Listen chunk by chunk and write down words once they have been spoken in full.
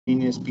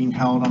Meeting is being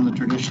held on the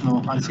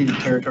traditional unceded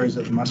territories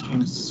of the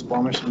Musqueam,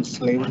 Squamish, and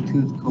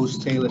Tsleil-Waututh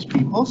Coast Salish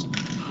peoples.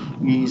 The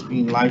meeting is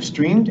being live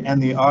streamed, and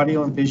the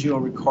audio and visual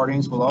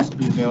recordings will also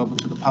be available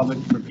to the public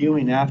for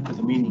viewing after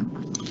the meeting.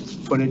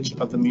 Footage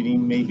of the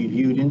meeting may be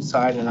viewed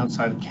inside and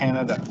outside of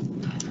Canada.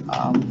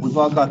 We've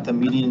all got the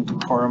meeting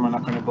decorum. I'm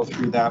not going to go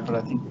through that, but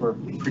I think we're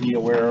pretty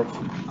aware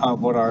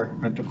of what our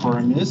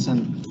decorum is,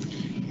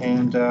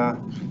 and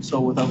so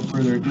without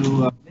further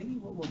ado, maybe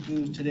what we'll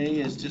do today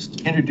is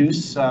just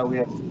introduce, we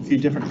have a few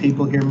different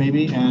people here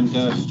maybe, and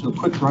just do a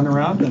quick run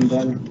around, and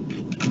then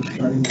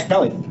starting with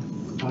Kelly.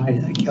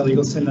 Hi, Kelly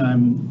Eagleson.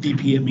 I'm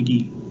VP at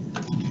McGee.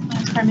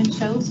 Carmen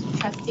Shows,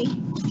 trustee.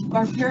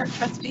 Barb Parrott,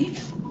 trustee.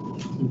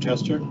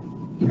 Chester.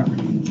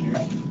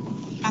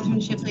 Catherine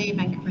Shipley,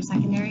 Vancouver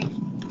Secondary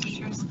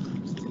Teachers.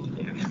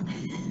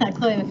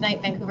 Chloe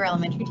McKnight, Vancouver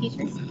Elementary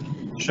Teachers.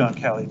 Sean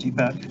Kelly,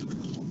 DPAC.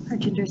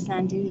 Harjinder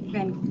Sandhu,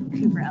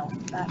 Vancouver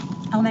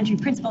Elementary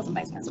Principals and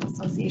Vice Principals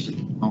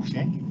Association.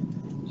 Okay.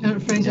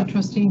 Janet Fraser,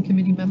 trustee and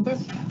committee member.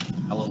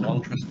 Helen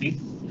Wong, trustee.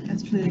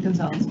 That's Julia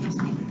Gonzalez,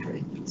 trustee.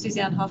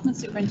 Suzanne Hoffman,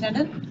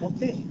 superintendent.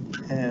 Okay,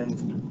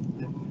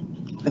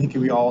 and I think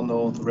we all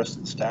know the rest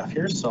of the staff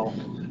here, so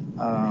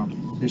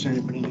is there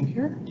anybody new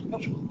here?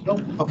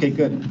 Nope. Okay,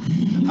 good.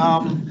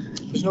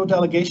 There's no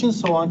delegations,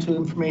 so on to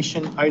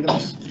information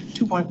items.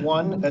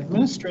 2.1,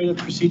 administrative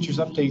procedures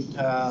update.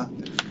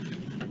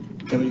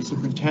 Deputy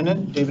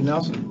Superintendent David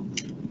Nelson.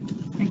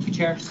 Thank you,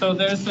 Chair. So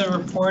there's a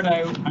report.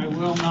 I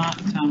will not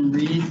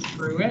read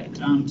through it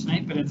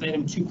tonight, but it's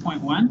item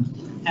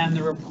 2.1. And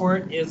the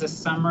report is a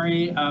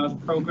summary of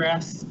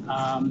progress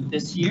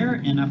this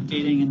year in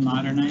updating and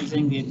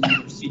modernizing the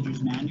Administrative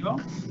Procedures Manual.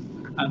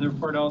 The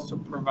report also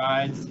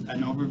provides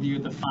an overview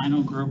of the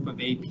final group of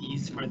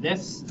APs for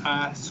this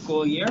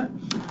school year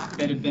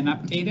that have been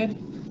updated.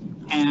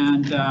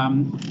 And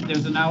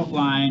there's an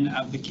outline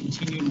of the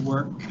continued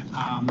work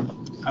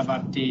of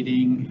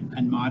updating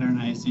and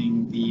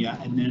modernizing the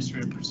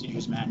Administrative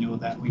Procedures Manual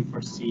that we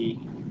foresee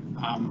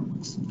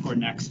for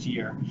next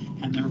year.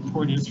 And the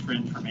report is for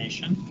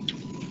information.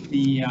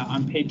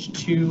 On page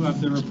 2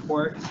 of the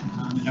report,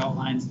 it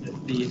outlines that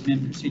the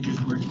Admin Procedures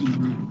Working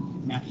Group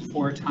met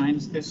 4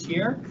 times this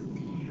year,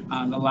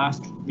 the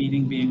last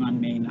meeting being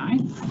on May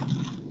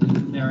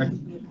 9th. There are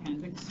 2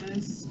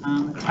 appendixes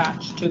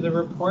attached to the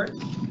report.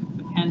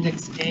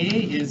 Appendix A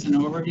is an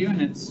overview,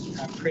 and it's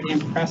pretty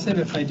impressive,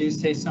 if I do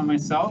say so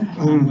myself,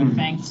 with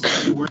thanks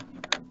to the work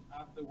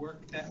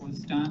that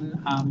was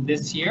done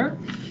this year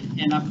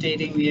in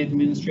updating the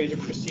Administrative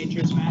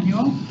Procedures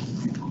Manual.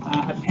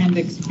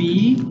 Appendix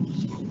B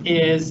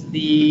is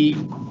the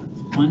 6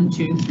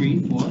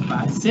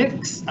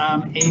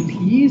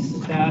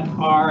 APs that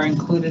are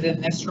included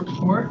in this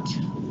report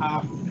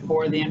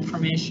for the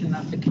information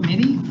of the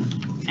committee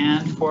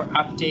and for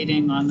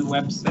updating on the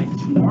website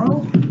tomorrow.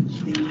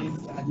 These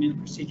admin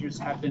procedures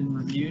have been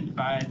reviewed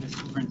by the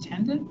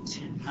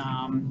superintendent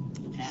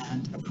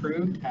and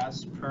approved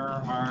as per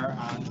our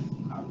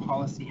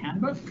policy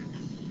handbook.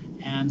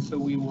 And so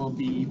we will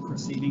be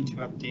proceeding to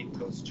update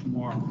those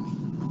tomorrow.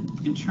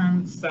 In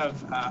terms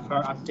of,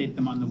 or update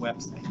them on the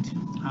website.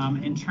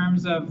 In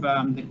terms of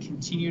the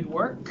continued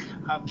work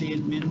of the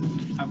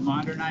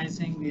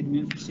modernizing the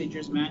Admin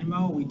Procedures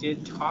Manual, we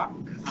did talk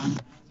as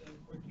a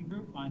working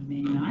group on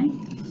May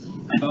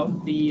 9th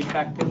about the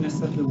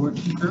effectiveness of the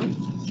working group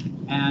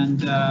and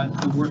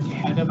the work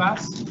ahead of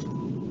us.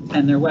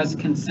 And there was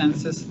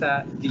consensus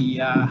that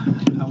the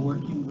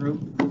working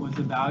group was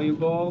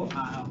valuable.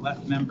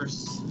 Let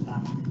members,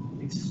 at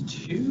least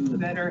 2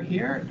 that are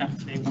here,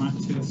 if they want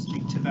to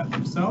speak to that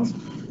themselves.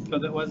 So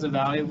that was a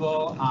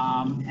valuable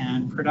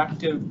and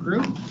productive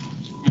group,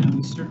 and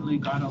we certainly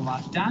got a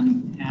lot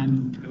done.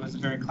 And it was a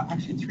very,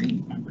 actually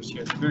 3 members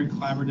here, it's a very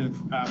collaborative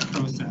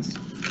process.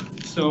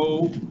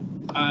 So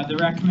the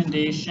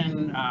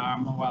recommendation,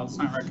 well, it's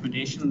not a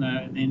recommendation,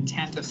 the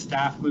intent of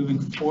staff moving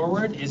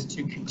forward is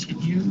to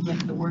continue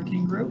with the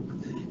working group.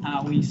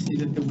 We see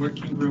that the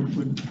working group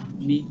would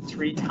meet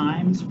 3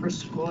 times per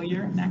school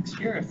year next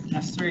year. If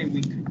necessary,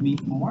 we could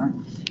meet more,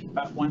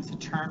 but once a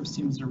term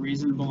seems a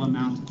reasonable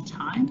amount of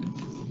time.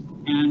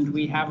 And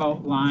we have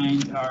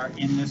outlined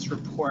in this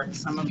report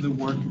some of the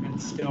work that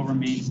still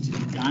remains to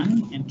be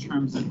done in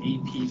terms of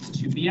APs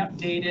to be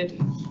updated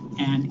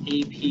and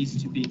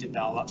APs to be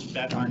developed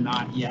that are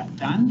not yet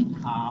done,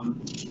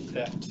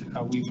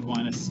 that we would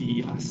want to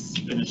see us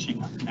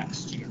finishing up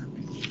next year.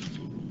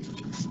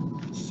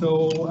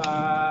 So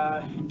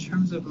in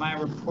terms of my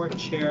report,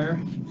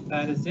 Chair,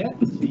 that is it.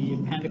 The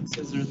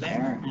appendixes are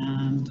there,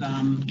 and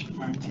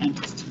our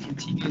intent is to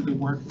continue the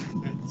work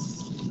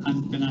that's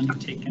been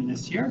undertaken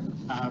this year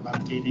of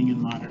updating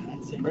and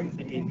modernizing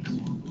the AP. Do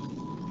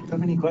you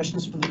have any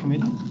questions from the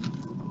committee?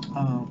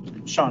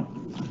 Sean.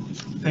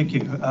 Thank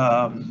you.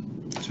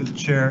 To the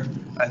chair,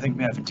 I think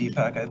we have a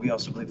DPAC. We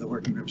also believe the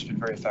working group's been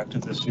very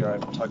effective this year.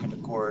 I've been talking to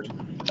Gord.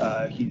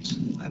 He's,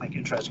 I think,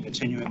 interested in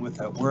continuing with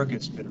that work.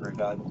 It's been very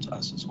valuable to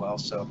us as well.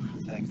 So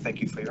I think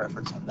thank you for your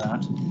efforts on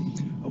that.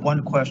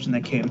 One question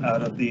that came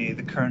out of the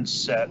current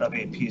set of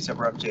APs that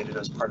were updated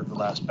as part of the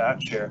last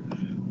batch here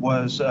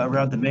was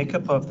around the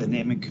makeup of the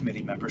naming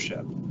committee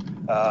membership.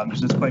 So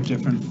it's quite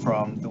different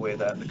from the way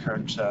that the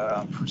current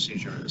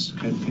procedure is.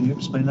 Can you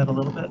explain that a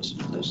little bit,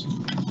 please?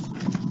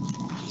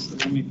 So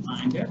let me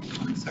find it,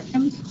 1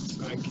 second,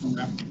 so I can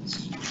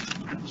reference.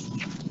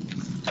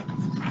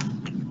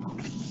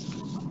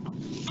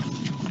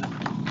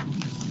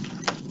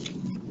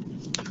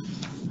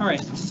 All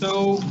right,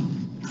 so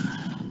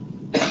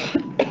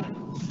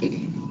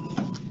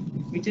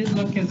we did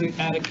look at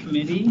a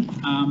committee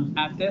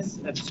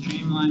at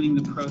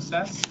streamlining the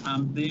process.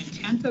 The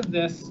intent of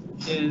this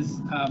is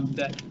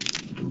that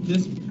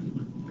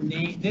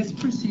this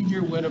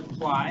procedure would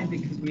apply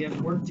because we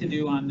have work to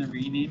do on the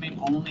renaming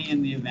only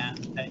in the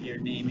event that you're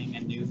naming a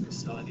new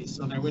facility.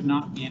 So there would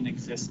not be an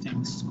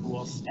existing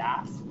school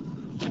staff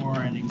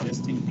or an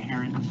existing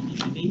parent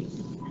community.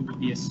 It would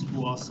be a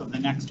school. So the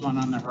next one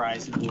on the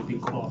horizon will be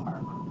Cole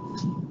Harbour.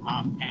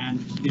 And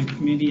the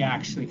committee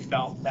actually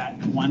felt that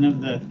one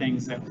of the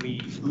things that we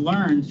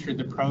learned through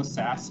the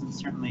process, and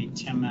certainly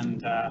Tim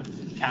and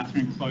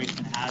Catherine and Chloe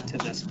can add to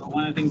this, but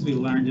one of the things we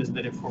learned is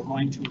that if we're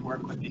going to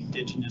work with the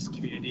Indigenous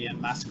community in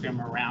Musqueam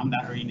around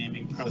that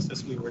renaming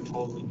process, we were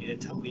told we needed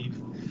to leave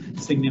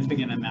a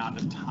significant amount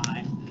of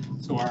time.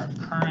 So our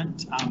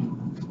current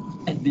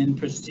admin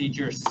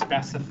procedure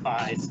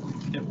specifies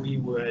that we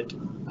would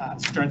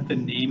start the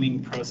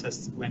naming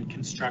process when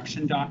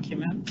construction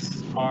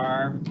documents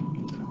are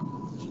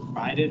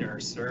provided or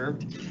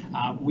served.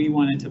 We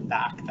wanted to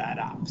back that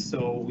up.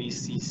 So we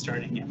see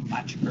starting it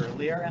much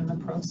earlier in the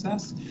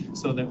process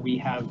so that we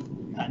have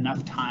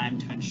enough time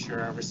to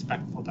ensure a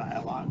respectful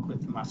dialogue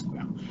with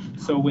Musqueam.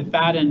 So with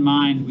that in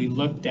mind, we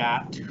looked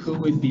at who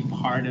would be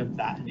part of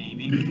that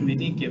naming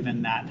committee,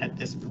 given that at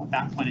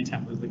that point in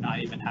time, we would not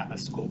even have a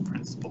school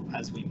principal,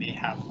 as we may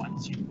have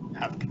once you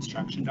have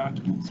construction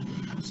documents.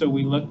 So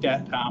we looked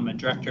at a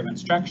director of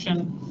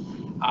instruction,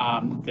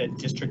 the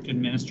district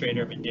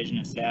administrator of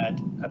Indigenous Ed,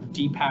 a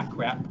DPAC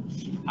rep.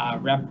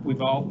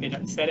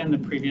 It said in the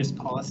previous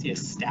policy a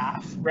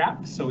staff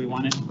rep, so we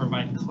wanted to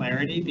provide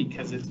clarity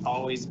because it's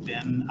always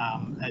been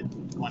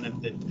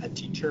a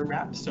teacher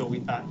rep. So we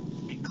thought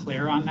we'd be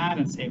clear on that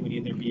and say it would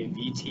either be a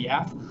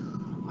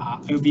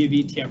VTF. It would be a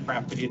VTF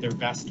rep with either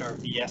VEST or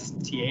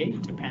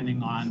VSTA,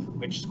 depending on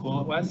which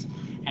school it was,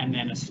 and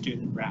then a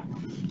student rep.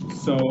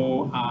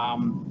 So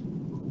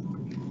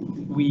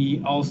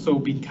we also,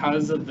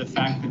 because of the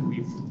fact that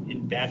we've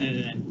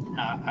embedded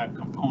a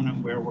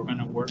component where we're going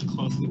to work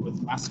closely with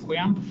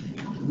Musqueam,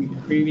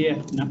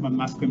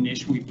 Musqueam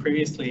Nation, we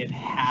previously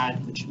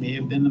had, which may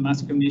have been the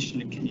Musqueam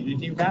Nation, a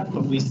community rep,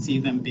 but we see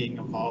them being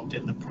involved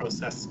in the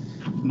process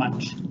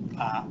much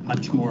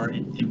more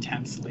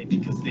intensely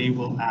because they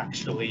will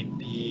actually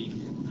be,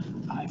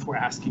 if we're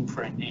asking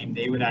for a name,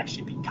 they would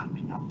actually be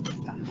coming up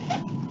with that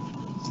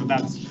name. So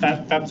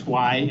that's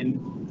why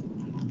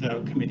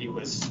the committee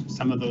was,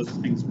 some of those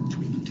things were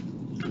tweaked.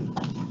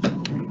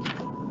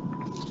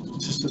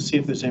 Just to see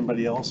if there's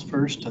anybody else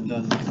first and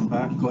then come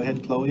back. Go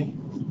ahead, Chloe.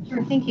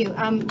 Sure, thank you.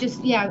 I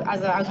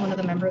was one of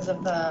the members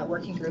of the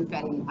working group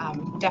and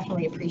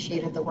definitely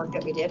appreciated the work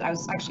that we did. I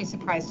was actually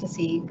surprised to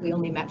see we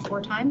only met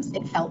 4 times.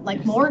 It felt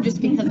like more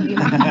just because of the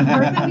amount of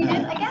work that we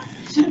did, I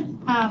guess.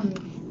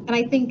 And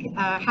I think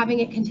having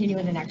it continue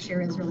into next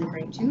year is really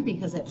great too,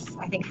 because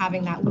I think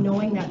having that,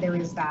 knowing that there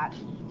is that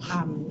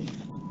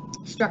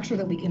structure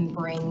that we can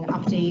bring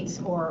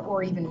updates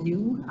or even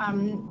new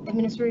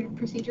administrative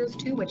procedures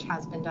to, which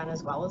has been done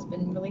as well, has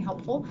been really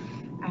helpful.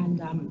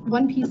 And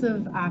one piece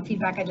of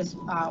feedback I just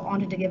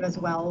wanted to give as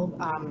well,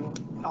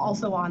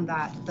 also on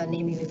the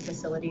naming new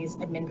facilities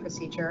admin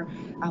procedure,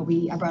 I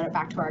brought it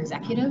back to our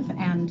executive,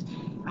 and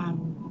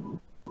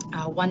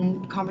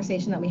one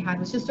conversation that we had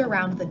was just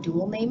around the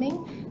dual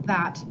naming,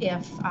 that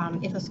if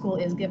a school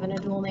is given a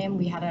dual name,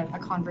 we had a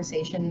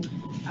conversation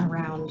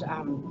around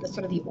the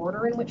sort of the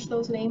order in which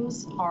those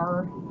names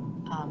are,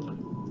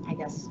 I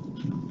guess,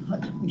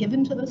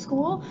 given to the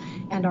school,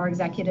 and our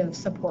executive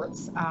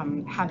supports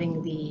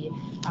having the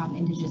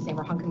Indigenous name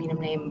or Hunkaminam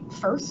name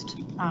first,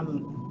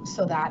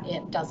 so that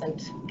it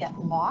doesn't get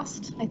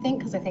lost, I think,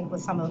 because I think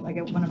with some of, like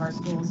at one of our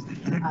schools,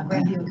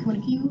 Grandview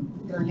Kunikyu,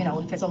 or,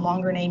 if there's a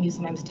longer name, you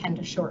sometimes tend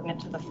to shorten it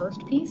to the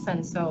first piece,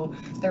 and so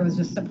there was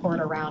just support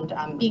around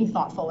being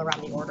thoughtful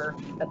around the order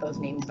that those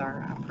names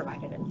are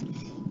provided in.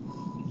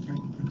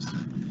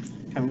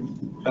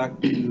 Coming back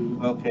to,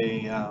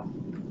 okay,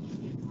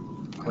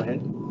 go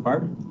ahead,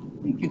 Barb.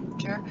 Thank you,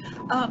 Chair.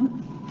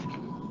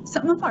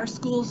 Some of our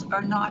schools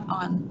are not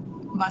on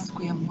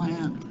Musqueam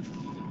land.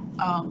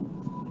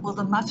 Will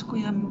the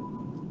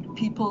Musqueam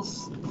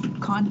peoples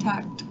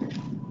contact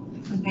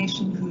the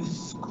nation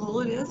whose school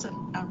it is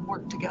and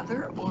work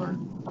together, or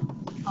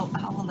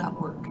how will that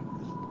work?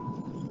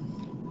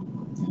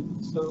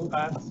 So,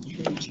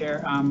 through the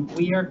chair,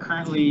 we are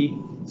currently,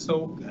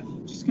 so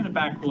just going to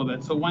back a little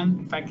bit. So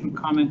one, if I can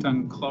comment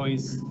on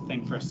Chloe's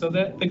thing first. So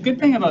the good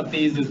thing about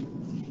these is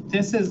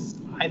this is,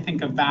 I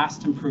think, a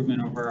vast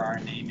improvement over our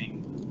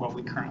naming, what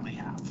we currently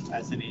have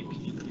as an AP.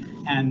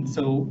 And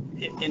so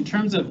in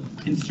terms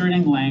of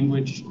inserting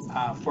language,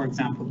 for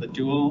example, the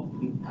dual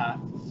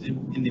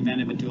in the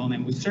event of a dual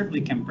name, we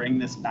certainly can bring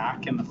this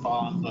back in the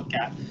fall and look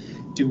at,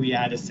 do we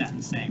add a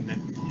sentence saying that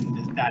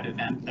in that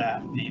event,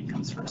 that name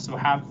comes first? So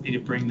happy to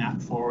bring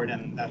that forward,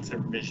 and that's a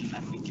revision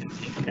that we can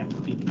take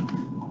and be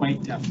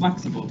quite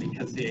flexible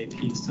because the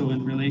AP. So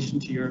in relation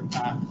to your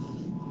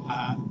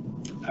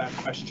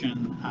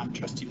question,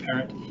 Trustee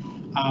Parrott,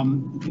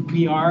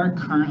 we are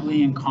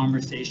currently in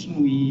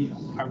conversation. We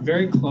are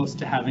very close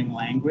to having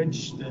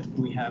language that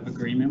we have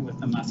agreement with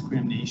the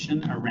Musqueam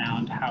Nation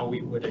around how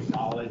we would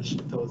acknowledge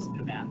those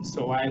events.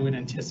 So I would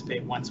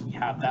anticipate once we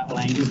have that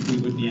language, we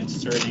would be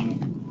inserting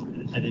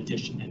an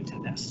addition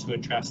into this to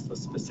address the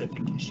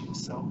specific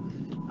issues. So,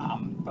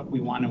 but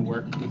we want to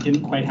work, we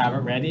didn't quite have it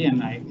ready,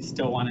 and I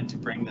still wanted to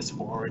bring this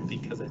forward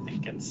because I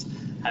think it's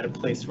at a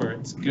place where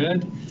it's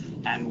good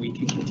and we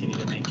can continue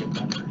to make it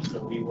better. So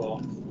we will,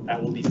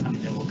 that will be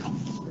something that will come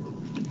forward.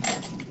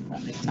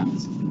 That makes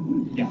sense.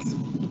 Yes.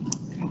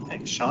 Okay,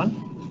 thanks, Sean.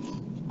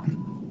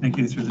 Thank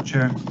you, through the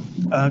chair.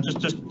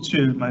 Just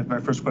to my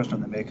first question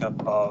on the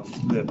makeup of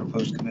the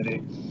proposed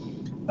committee.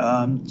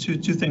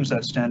 Two things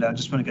that stand out,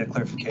 just want to get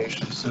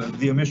clarification. So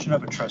the omission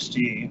of a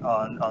trustee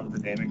on the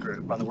naming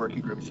group, on the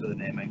working group for the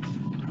naming,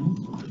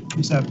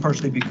 is that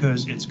partially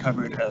because it's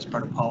covered as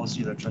part of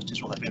policy that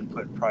trustees will have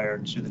input prior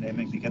to the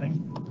naming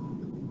beginning?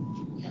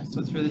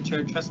 So through the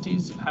chair,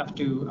 trustees have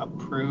to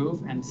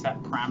approve and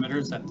set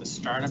parameters at the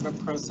start of a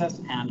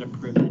process and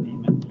approve the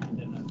name, and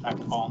in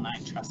fact, all 9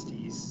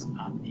 trustees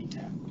need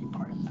to be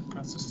part of that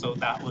process. So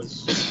that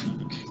was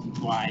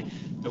why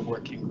the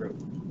working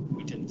group,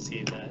 we didn't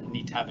see the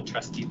need to have a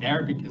trustee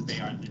there because they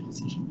are the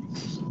decision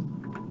makers.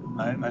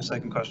 My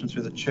second question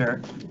through the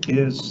chair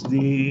is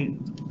the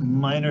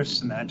minor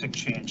semantic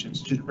change in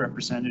student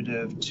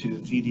representative to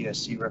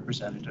VDSC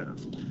representative.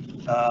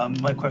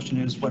 My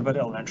question is, what about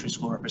elementary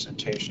school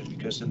representation?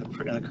 Because in the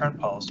current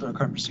policy or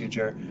current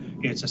procedure,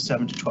 it's a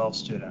 7 to 12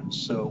 students.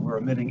 So we're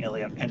omitting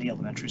any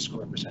elementary school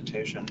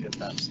representation if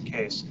that's the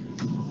case.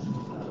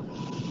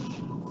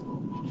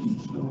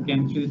 So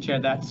again, through the chair,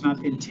 that's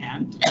not the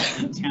intent.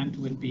 The intent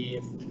would be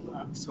if,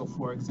 so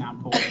for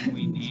example, when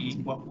we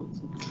name, what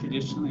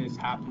traditionally has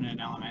happened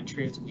in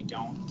elementary is we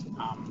don't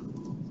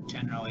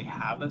generally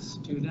have a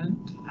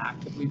student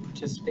actively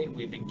participate.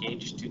 We've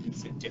engaged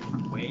students in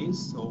different ways.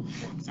 So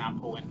for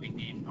example, when we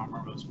named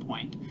Norma Rose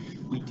Point,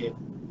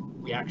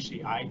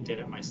 I did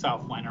it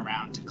myself, went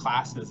around to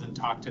classes and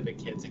talked to the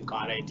kids and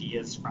got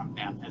ideas from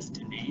them as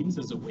to names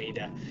as a way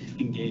to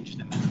engage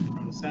them in the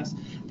process.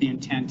 The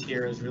intent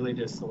here is really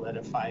to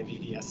solidify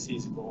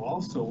VDSC's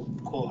role. So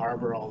Cole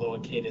Harbour, although a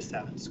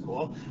K-7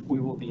 school, we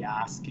will be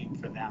asking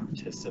for them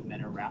to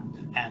submit a rep,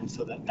 and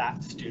so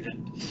that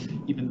student,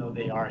 even though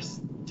they are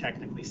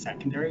technically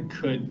secondary,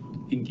 could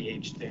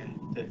engage the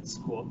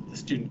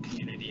student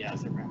community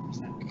as a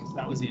representative. So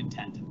that was the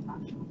intent of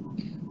that.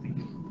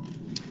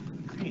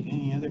 Great.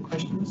 Any other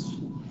questions?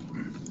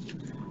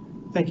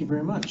 Thank you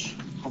very much.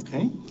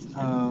 Okay.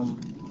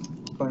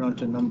 Going on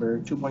to number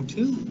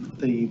 2.2,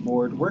 the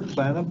board work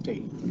plan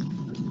update.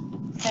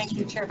 Thank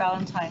you, Chair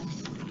Valentine.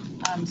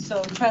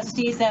 So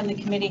trustees and the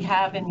committee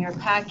have in your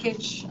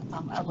package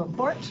a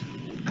report.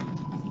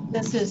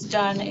 This is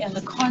done in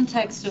the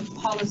context of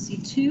Policy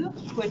 2,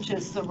 which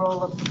is the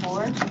role of the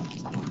board.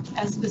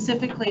 And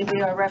specifically,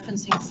 we are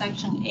referencing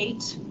Section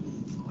 8,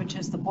 which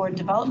is the board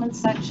development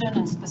section,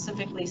 and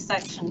specifically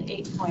Section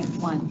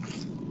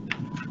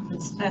 8.1.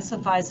 It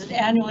specifies that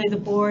annually a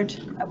board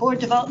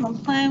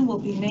development plan will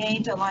be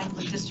made aligned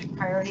with district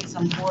priorities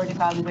on board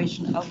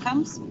evaluation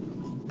outcomes.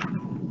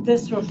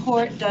 This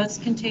report does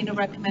contain a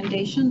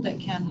recommendation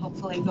that can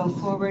hopefully go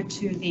forward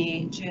to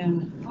the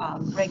June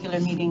regular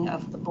meeting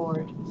of the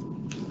board.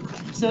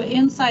 So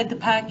inside the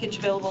package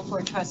available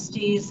for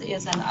trustees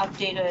is an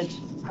updated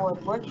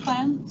board work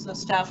plan. So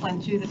staff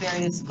went through the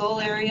various goal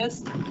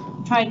areas,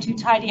 tried to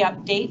tidy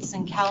up dates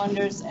and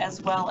calendars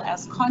as well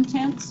as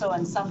content. So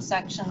in some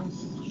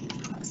sections,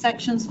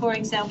 for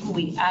example,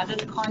 we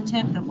added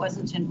content that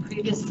wasn't in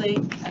previously,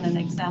 and an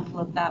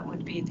example of that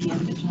would be the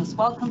Indigenous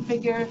Welcome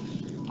Figure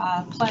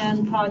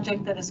plan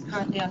project that is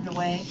currently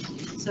underway.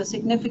 So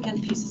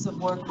significant pieces of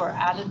work were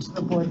added to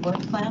the board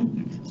work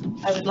plan.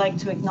 I would like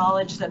to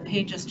acknowledge that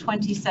pages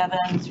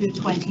 27 through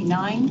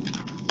 29,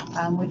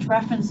 which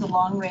reference the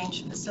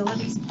long-range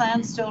facilities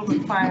plan, still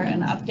require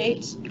an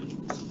update.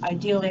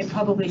 Ideally, it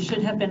probably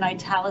should have been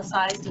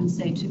italicized and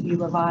say to be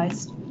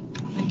revised.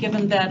 But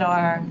given that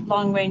our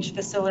long-range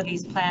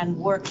facilities plan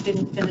work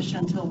didn't finish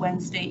until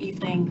Wednesday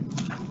evening,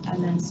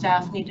 and then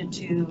staff needed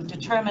to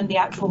determine the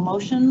actual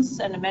motions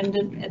and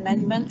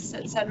amendments,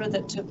 et cetera,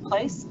 that took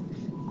place,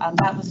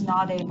 that was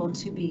not able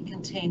to be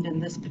contained in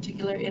this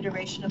particular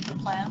iteration of the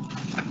plan.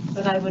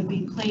 But I would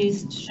be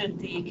pleased, should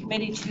the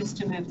committee choose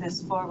to move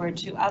this forward,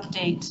 to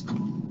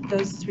update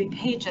those 3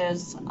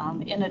 pages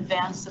in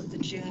advance of the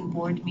June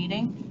board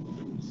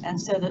meeting, and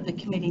so that the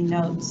committee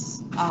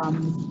notes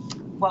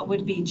what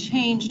would be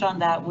changed on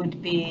that would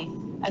be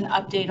an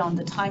update on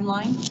the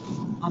timeline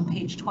on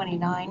page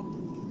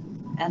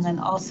 29. And then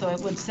also it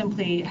would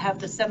simply have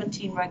the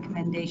 17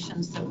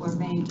 recommendations that were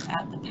made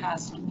at the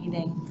past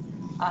meeting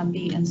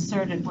be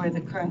inserted where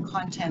the current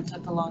content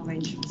of the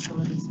long-range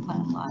facilities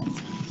plan lies.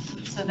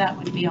 So that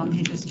would be on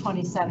pages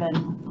 27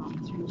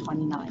 through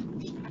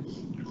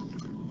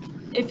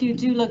 29. If you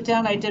do look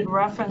down, I did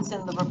reference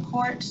in the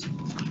report,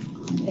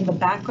 in the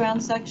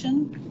background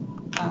section,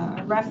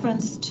 a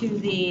reference to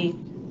the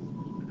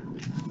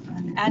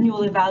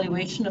annual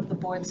evaluation of the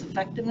board's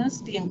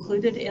effectiveness be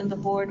included in the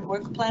board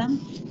work plan.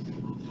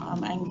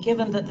 And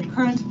given that the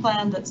current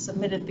plan that's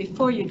submitted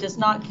before you does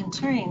not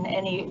contain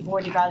any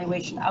board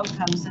evaluation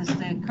outcomes, as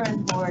the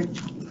current Board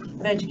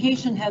of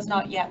Education has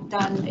not yet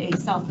done a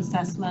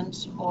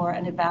self-assessment or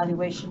an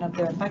evaluation of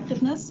their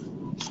effectiveness.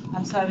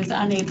 So I was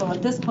unable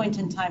at this point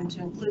in time to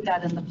include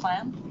that in the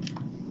plan.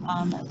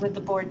 With the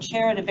board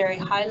chair at a very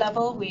high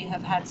level, we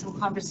have had some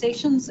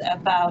conversations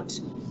about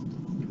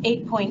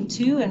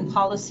 8.2 and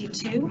policy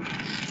 2,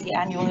 the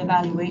annual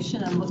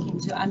evaluation, and looking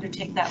to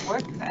undertake that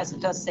work, as it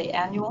does say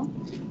annual.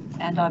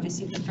 And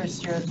obviously the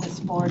first year of this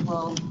board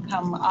will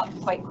come up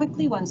quite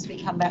quickly once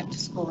we come back to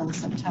school in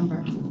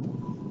September.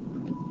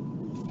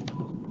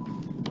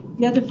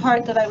 The other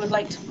part that I would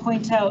like to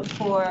point out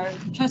for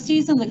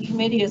trustees and the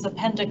committee is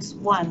Appendix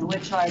 1,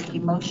 which are the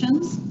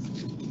motions.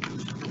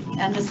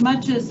 And as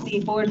much as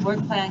the board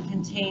work plan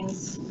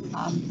contains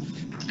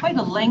quite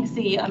a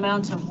lengthy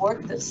amount of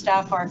work that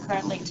staff are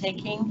currently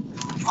taking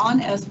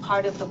on as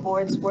part of the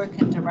board's work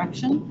and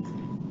direction,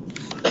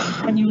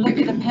 when you look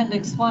at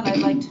Appendix 1, I'd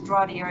like to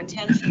draw to your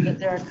attention that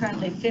there are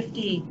currently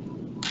 50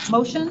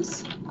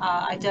 motions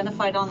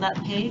identified on that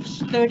page.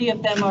 30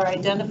 of them are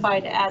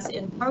identified as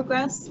in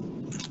progress.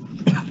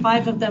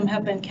 5 of them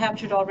have been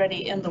captured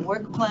already in the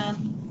work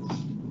plan.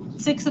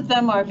 6 of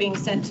them are being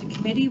sent to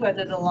committee,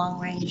 whether the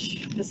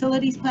Long-Range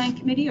Facilities Plan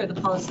Committee or the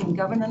Policy and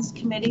Governance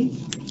Committee.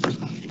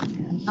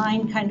 And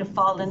 9 kind of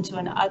fall into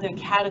an other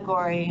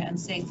category and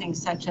say things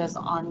such as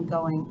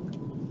ongoing.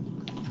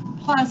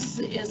 Plus,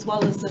 as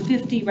well as the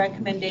 50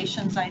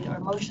 recommendations or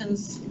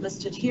motions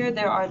listed here,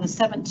 there are the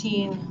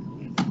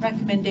 17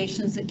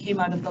 recommendations that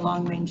came out of the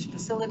Long-Range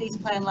Facilities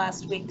Plan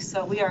last week.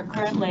 So we are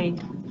currently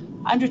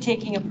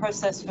undertaking a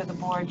process for the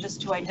board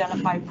just to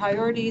identify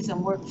priorities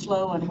and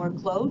workflow and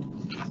workload,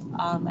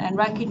 and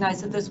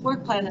recognize that this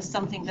work plan is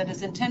something that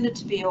is intended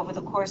to be over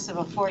the course of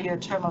a 4-year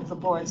term of the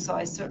board. So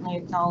I certainly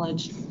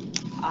acknowledge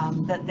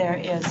that there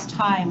is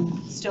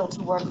time still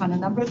to work on a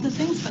number of the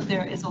things, but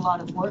there is a lot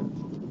of work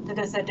that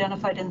is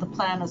identified in the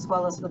plan, as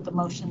well as with the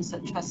motions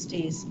that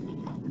trustees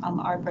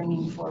are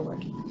bringing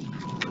forward.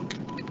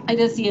 It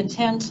is the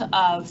intent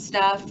of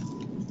staff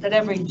that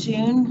every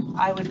June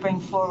I would bring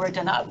forward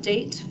an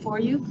update for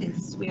you,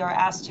 because we are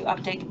asked to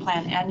update the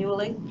plan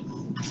annually.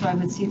 So I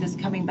would see this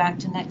coming back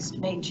to next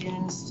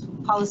June's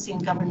Policy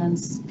and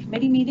Governance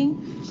Committee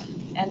meeting.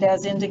 And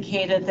as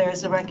indicated, there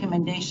is a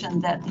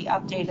recommendation that the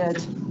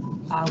updated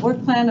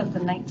work plan of the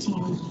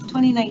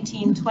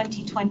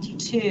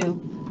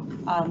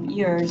 2019-2022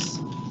 years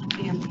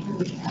be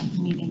approved at the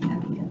meeting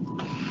at the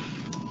end.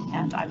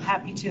 And I'm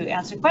happy to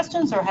answer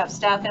questions or have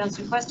staff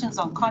answer questions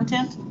on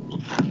content,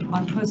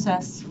 on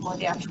process, or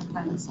the actual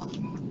plan itself.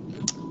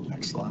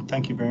 Excellent.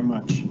 Thank you very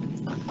much.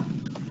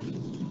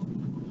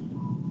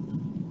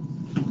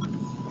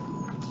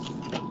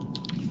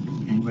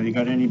 Anybody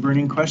got any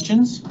burning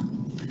questions?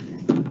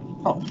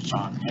 Oh,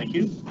 Sean, thank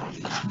you.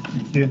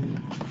 Thank you.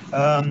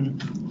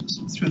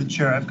 Through the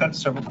chair, I've got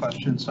several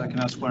questions, so I can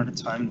ask one at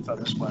a time. If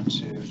others want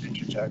to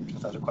interject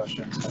with other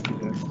questions, happy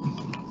to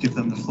give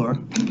them the floor.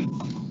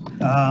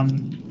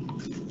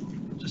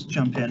 Just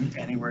jump in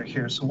anywhere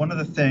here. So one of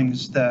the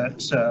things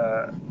that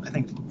I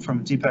think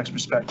from Deepak's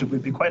perspective,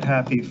 we'd be quite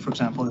happy, for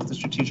example, if the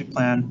strategic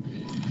plan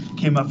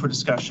came up for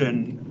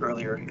discussion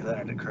earlier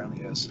than it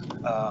currently is.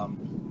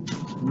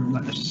 We're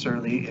not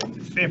necessarily in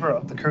favor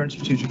of the current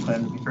strategic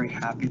plan. We'd be very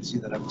happy to see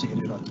that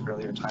updated on the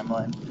earlier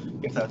timeline,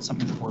 if that's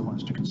something the board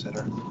wants to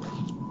consider.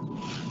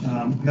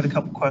 We had a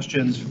couple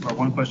questions, or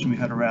one question we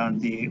had around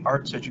the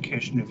arts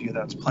education review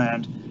that's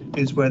planned,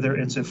 is whether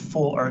it's a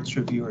full arts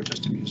review or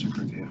just a music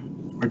review.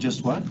 Or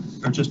just what?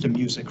 Or just a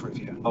music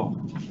review. Oh.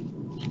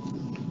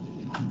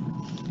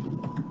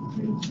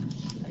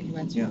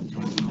 Yeah.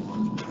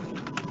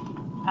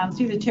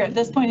 Through the chair, at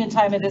this point in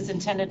time, it is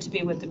intended to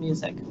be with the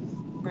music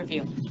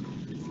review.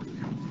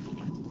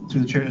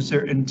 Through the chair, is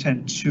there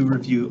intent to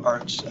review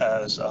arts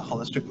as a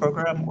holistic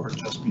program or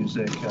just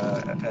music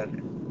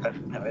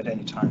at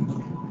any time?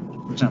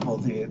 For example,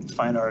 the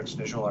fine arts,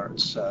 visual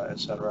arts,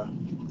 etc.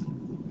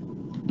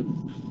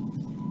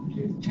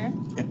 Chair?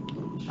 Yeah.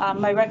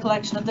 My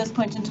recollection at this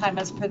point in time,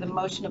 as per the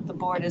motion of the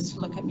board, is to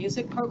look at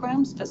music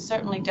programs, but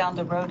certainly down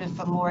the road, if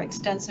a more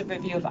extensive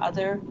review of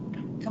other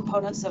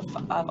components of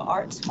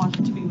arts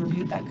wanted to be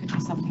reviewed, that could be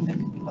something that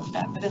could be looked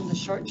at. But in the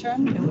short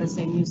term, it was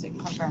a music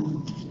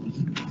program.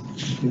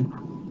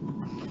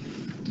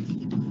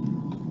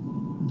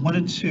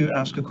 Wanted to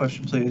ask a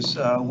question, please.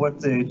 What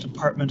the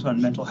Department on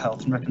Mental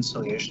Health and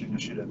Reconciliation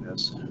Initiative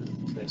is,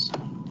 please.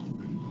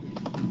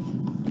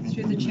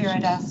 Through the chair,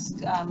 I'd ask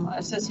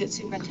Associate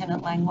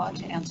Superintendent Langlois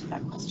to answer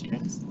that question.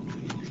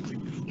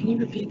 Can you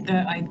repeat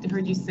I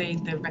heard you say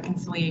the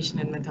reconciliation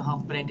and mental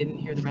health, but I didn't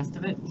hear the rest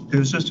of it. It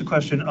was just a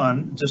question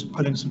on just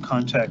putting some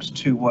context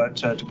to what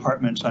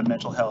Department on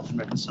Mental Health and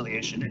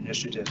Reconciliation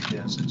Initiative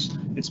is.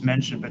 It's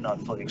mentioned but not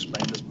fully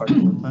explained as part of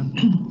the work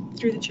plan.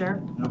 Through the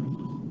chair.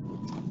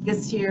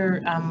 This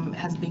year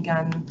has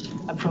begun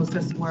a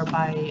process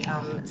whereby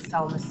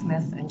Selma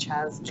Smith and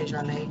Chaz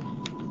Desjardins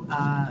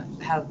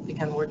have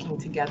begun working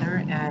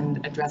together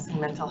and addressing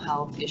mental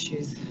health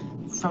issues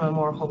from a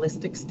more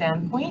holistic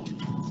standpoint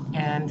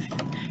and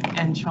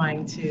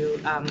trying to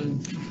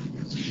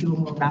do a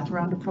more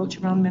wraparound approach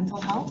around mental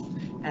health.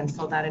 And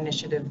so that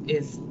initiative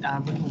is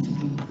looking to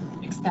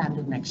be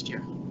expanded next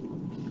year.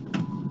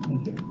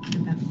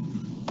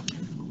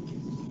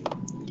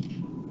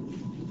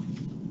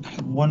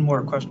 One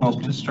more question. I'll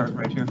just start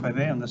right here if I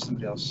may, unless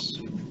somebody else.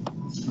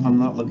 I'm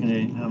not looking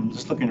at, I'm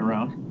just looking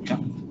around. Yeah.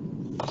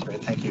 Sorry,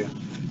 thank you.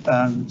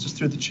 Just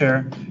through the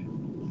chair,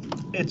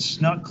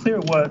 it's not clear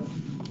what,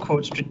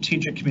 quote,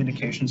 strategic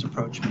communications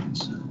approach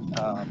means.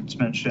 It's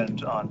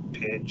mentioned on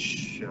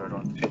page, I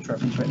don't have the page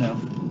reference right now,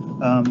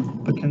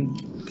 but can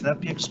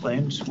that be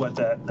explained what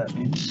that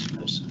means?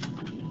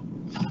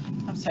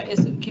 I'm sorry,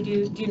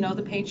 do you know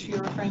the page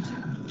you're referring to?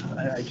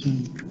 I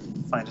can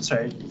find it,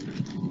 sorry.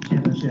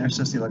 Can't actually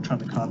access the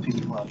electronic copy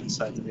while I'm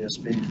inside the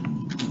VSB.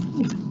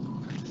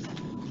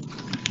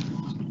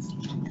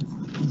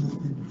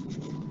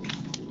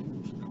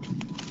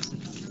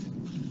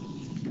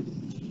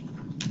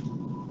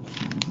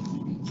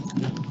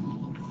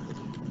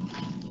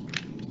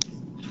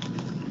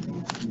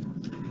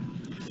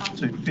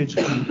 So page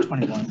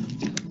 21.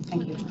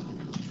 Thank you.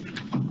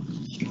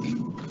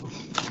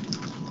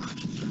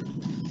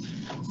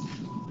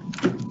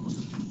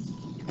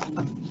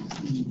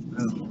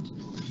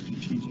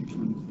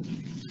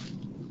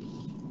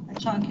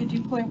 Sean, could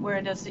you point where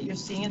it is that you're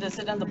seeing it? Is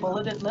it on the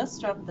bulleted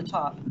list or up the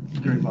top?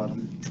 Very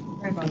bottom.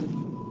 Very bottom.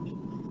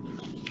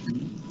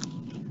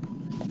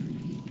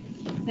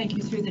 Thank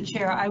you, through the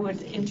chair. I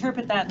would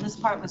interpret that, and this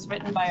part was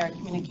written by our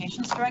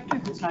communications director,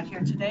 who's not here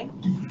today.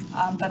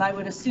 But I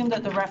would assume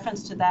that the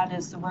reference to that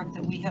is the work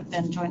that we have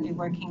been jointly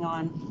working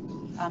on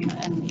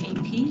an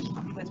AP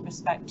with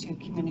respect to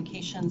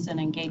communications and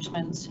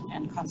engagement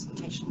and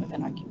consultation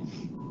within our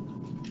community.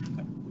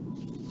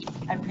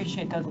 I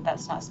appreciate, though, that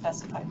that's not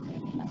specified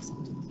clearly in that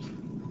sentence.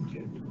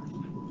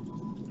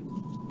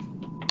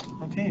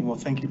 Okay, well,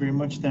 thank you very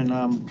much then.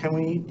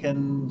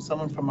 Can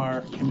someone from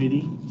our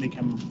committee make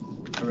a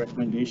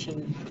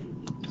recommendation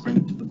to bring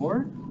it to the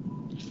board?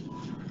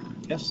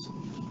 Yes,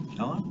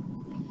 Ellen?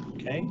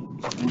 Okay,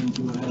 and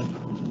go ahead.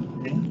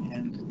 Okay,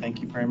 and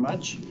thank you very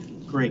much.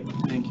 Great,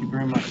 thank you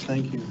very much.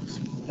 Thank you,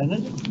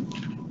 Superintendent.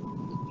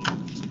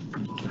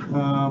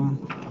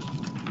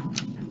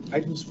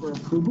 Items for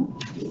approval.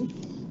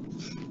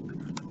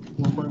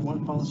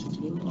 4.1 policy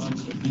 2 on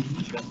the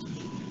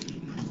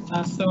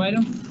So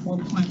item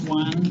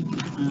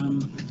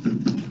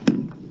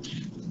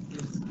 4.1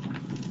 is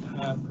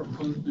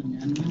proposed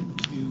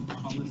amendment to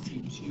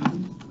policy 2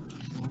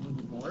 of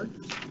the board.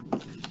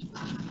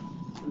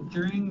 So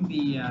during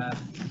the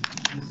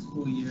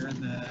school year,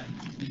 the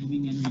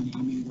naming and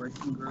renaming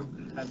working group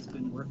has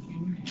been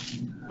working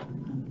and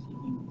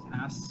undertaking the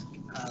task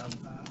of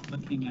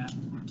looking at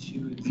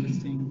 2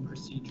 existing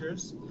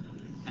procedures.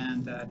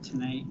 And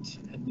tonight,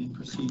 admin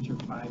procedure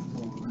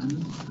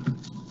 541,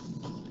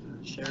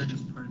 shared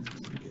as part of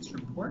the previous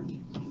report.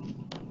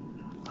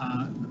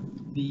 At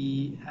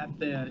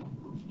the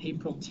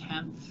April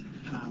 10th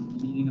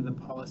meeting of the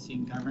Policy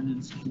and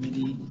Governance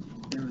Committee,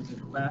 there was a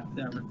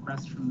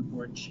request from the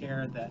board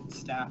chair that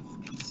staff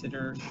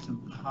consider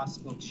some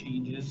possible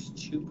changes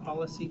to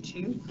Policy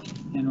 2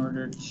 in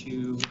order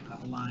to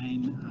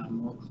align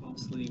more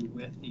closely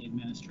with the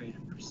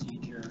administrative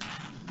procedure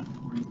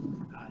for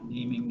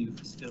naming new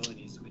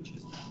facilities, which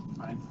is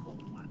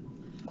 541.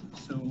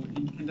 So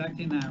in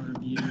conducting that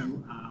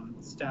review,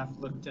 staff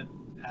looked at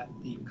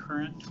the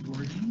current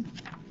wording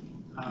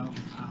of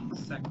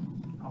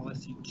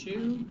Policy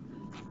 2,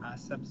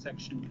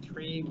 subsection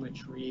 3,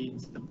 which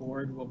reads, the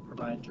board will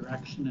provide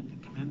direction at the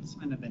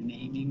commencement of a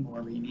naming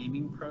or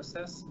renaming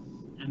process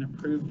and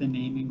approve the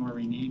naming or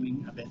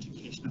renaming of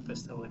educational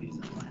facilities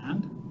and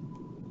land.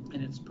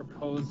 And it's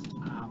proposed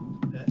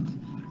that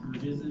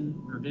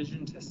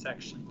revision to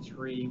section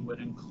 3 would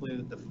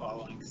include the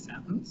following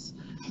sentence.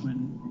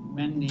 When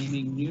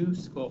naming new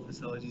school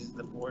facilities,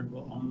 the board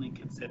will only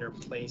consider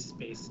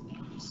place-based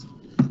names.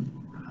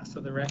 So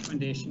the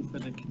recommendation for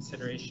the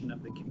consideration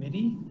of the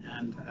committee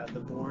and the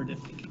board,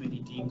 if the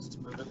committee deems to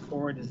move it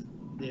forward, is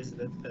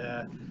that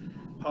the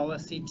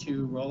policy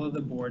 2 role of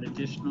the board,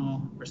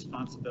 additional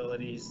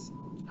responsibilities,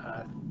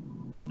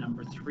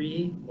 number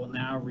 3 will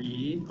now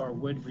read, or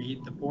would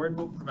read, the board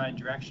will provide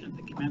direction at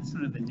the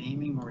commencement of the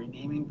naming or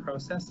renaming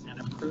process and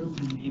approve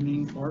the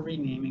naming or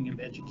renaming of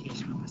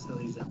educational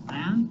facilities and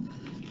land,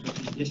 with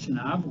the addition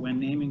of, when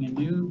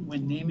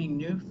naming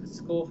new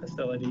school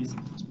facilities,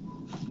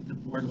 the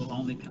board will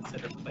only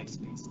consider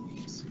place-based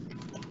names.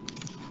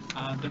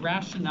 The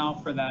rationale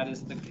for that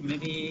is the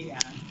committee,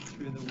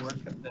 through the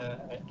work of the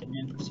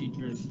admin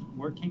procedures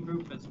working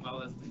group as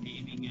well as the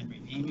naming and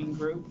renaming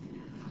group.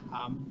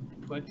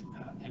 Put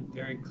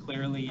very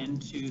clearly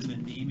into the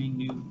naming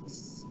new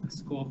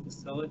school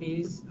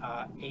facilities,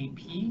 AP,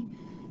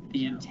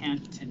 the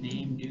intent to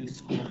name new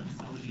school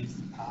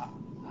facilities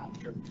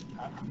after,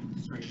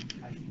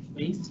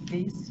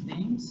 place-based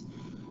names.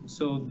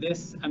 So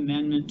this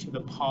amendment to the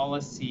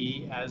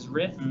policy as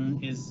written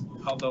is,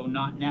 although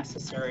not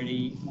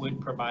necessary, would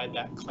provide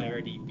that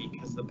clarity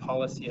because the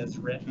policy as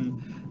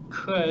written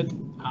could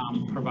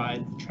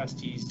provide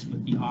trustees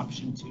with the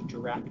option to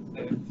direct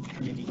the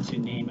committee to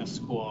name a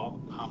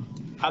school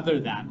other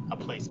than a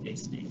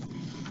place-based name.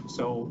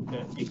 So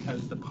that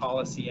because the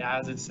policy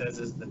as it says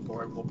is the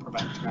board will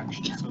provide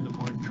direction. So the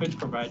board could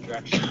provide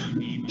direction to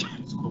name a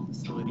school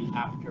facility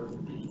after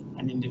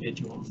an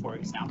individual, for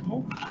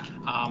example.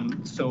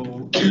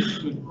 So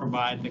this would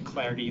provide the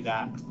clarity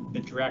that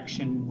the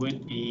direction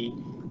would be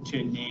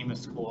to name a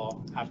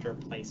school after a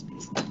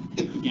place-based name.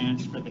 Again,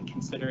 it's for the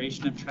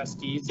consideration of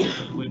trustees.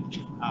 It would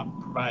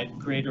provide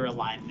greater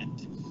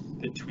alignment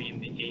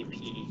between the AP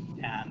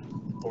and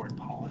the board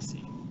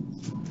policy.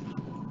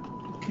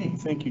 Okay,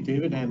 thank you,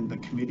 David, and the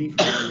committee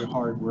for all your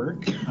hard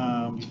work.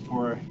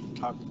 Before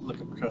I look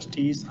at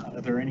trustees,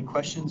 are there any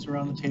questions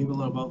around the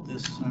table about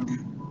this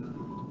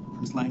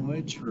this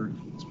language or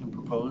it's been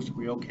proposed? Are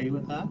we okay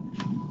with that?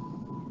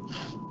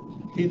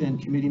 Okay, then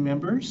committee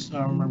members,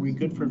 are we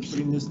good for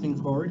putting this thing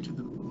forward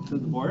to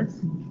the board?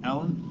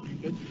 Alan, are you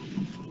good?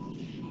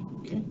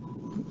 Okay.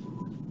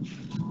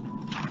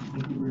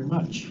 Thank you very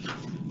much.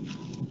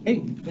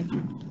 Hey, thank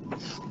you.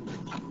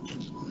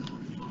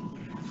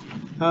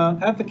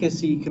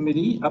 Advocacy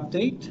Committee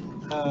update.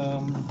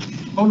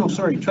 Oh no,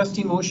 sorry,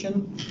 trustee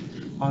motion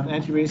on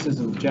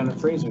anti-racism, Janet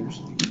Fraser's.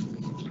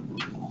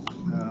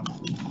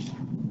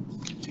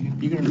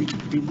 You gonna read?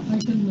 I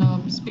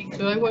can speak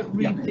to it. I won't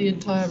read the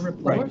entire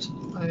report.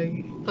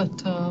 Right.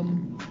 But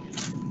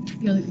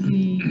you know,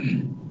 the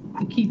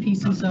key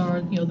pieces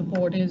are, you know, the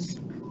board is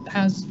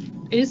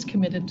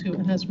committed to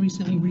and has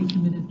recently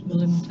recommitted to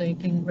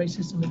eliminating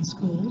racism in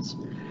schools.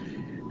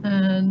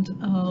 And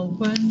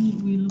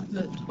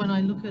when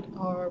I look at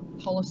our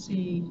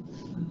policy,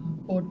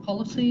 board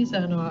policies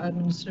and our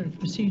administrative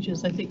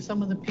procedures, I think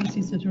some of the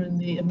pieces that are in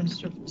the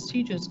administrative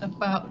procedures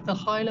about the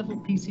high-level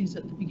pieces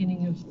at the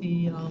beginning of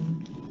the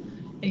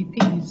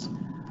APs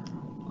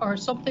are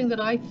something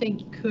that I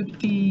think could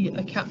be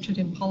captured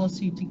in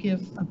policy to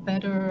give a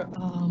better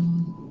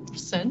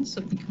sense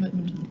of the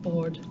commitment of the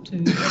board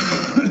to.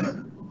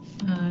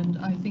 And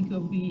I think it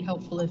would be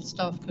helpful if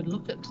staff could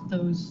look at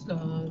those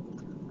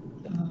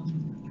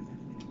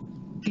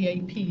the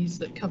APs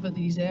that cover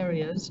these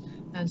areas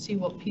and see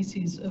what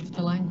pieces of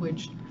the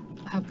language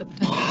have the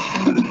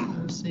potential to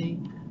policy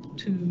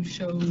to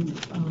show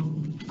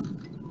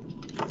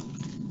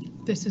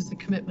this is the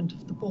commitment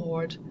of the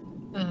board,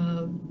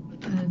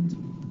 and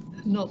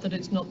not that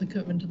it's not the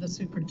commitment of the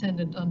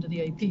superintendent under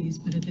the APs,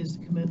 but it is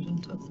the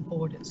commitment of the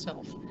board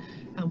itself.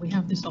 And we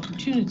have this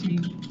opportunity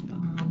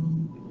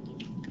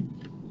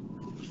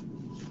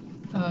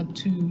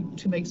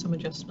to make some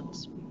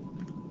adjustments.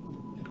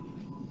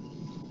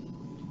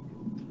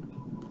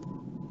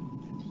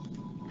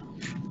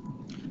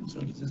 So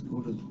does this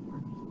go to the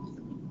board?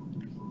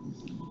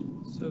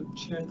 So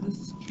Chair,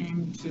 this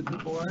came to the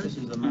board This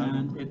is a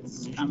and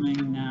it's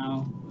coming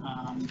now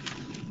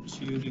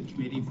to the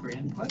committee for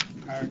input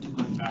prior to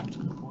going back to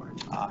the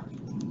board.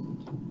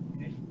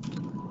 Okay.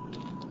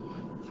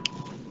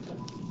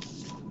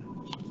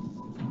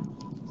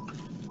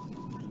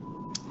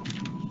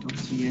 Don't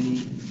see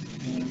any.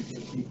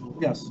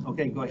 Yes,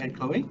 okay, go ahead,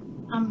 Chloe.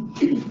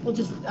 Well,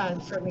 just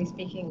certainly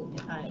speaking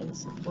in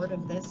support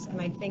of this,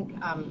 and I think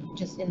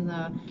just in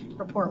the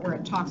report where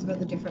it talks about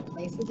the different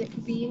places it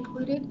could be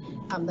included,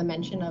 the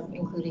mention of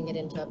including it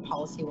into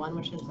policy 1,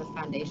 which is the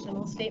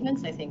foundational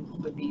statements, I think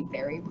would be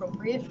very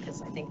appropriate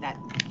because I think that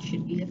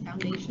should be the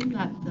foundation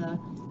that the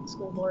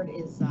school board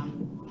is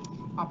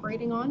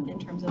operating on in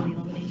terms of the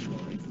elimination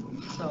of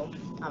racism. So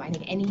I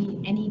think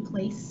any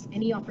place,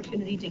 any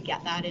opportunity to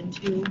get that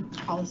into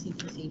policy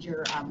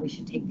procedure, we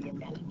should take the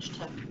advantage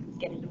to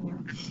get it in there.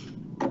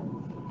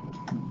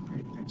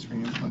 Great, thanks for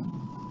your input.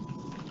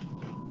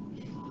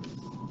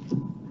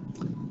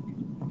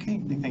 Okay,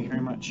 thank you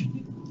very much.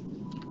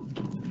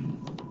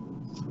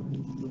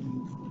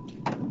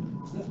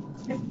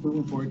 Okay,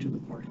 moving forward to the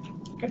board.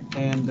 Okay,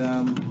 and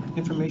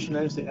information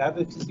items, the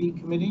advocacy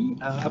committee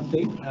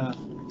update.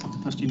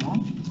 Trustee Moore.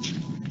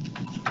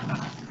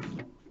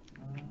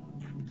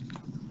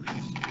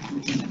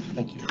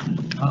 Thank you.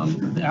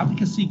 The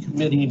advocacy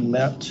committee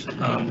met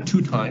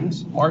 2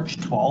 times, March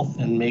 12th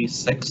and May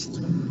 6th.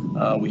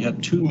 We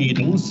had 2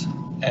 meetings,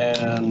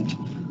 and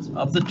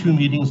of the 2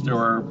 meetings, there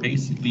are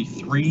basically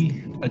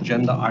 3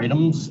 agenda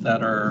items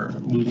that are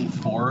moving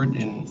forward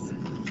in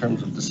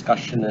terms of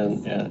discussion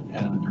and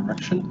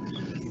direction.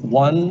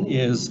 One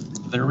is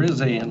there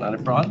is and I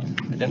brought it,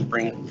 but I don't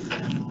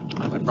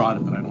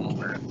know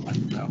where it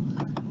went now.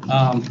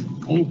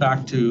 Going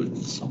back to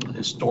some of the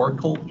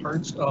historical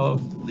parts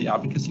of the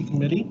advocacy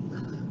committee,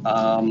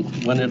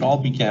 When it all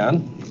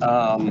began,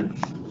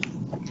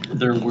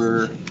 there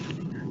were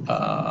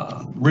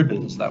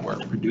ribbons that were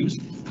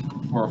produced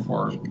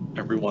for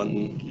everyone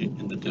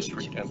in the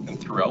district and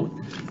throughout.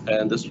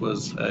 And this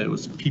was, it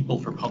was People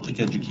for Public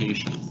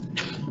Education.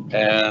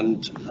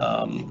 And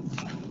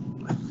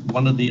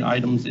one of the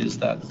items is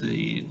that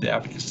the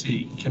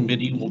advocacy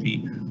committee will be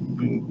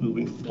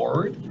moving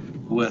forward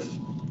with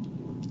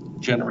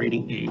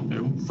generating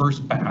a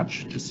first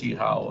batch to see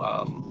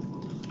how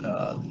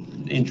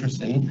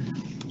interesting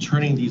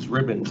turning these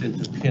ribbons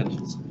into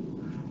pins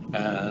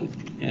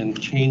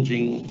and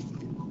changing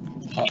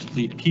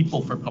possibly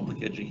People for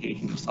Public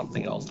Education to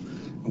something else.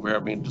 We're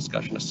having a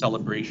discussion, a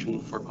celebration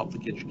for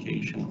public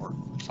education or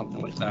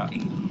something like that.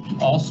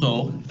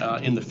 Also,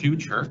 in the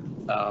future,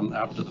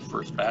 after the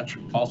first batch,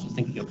 also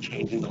thinking of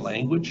changing the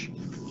language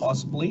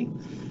possibly.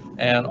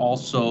 And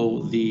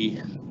also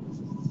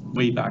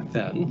way back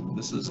then,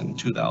 this is in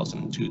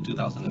 2002,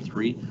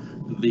 2003,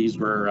 these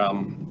were,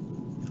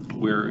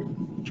 we're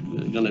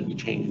going to be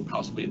changing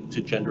possibly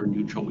to gender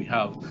neutral. We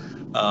have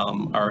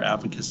our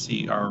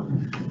advocacy, our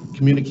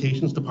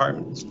communications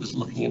department is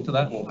looking into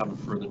that, and we'll have a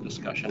further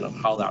discussion of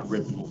how that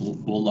ribbon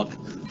will look,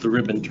 the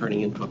ribbon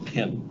turning into a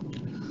pin.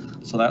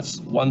 So that's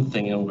one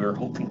thing, and we're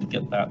hoping to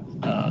get that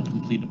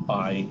completed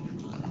by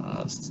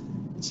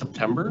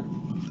September.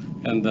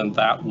 And then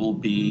that will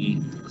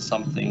be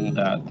something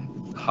that,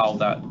 how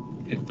that,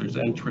 if there's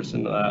interest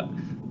in that,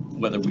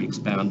 whether we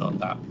expand on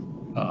that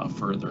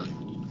further.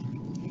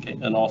 Okay,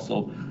 and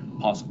also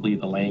possibly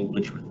the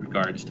language with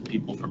regards to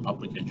People for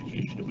Public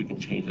Education, if we can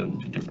change them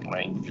to different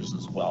languages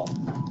as well.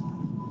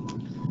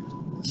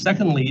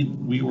 Secondly,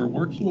 we were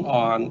working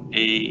on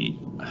it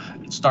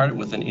started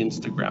with an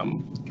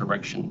Instagram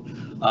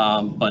direction,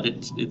 but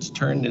it's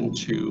turned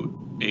into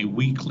a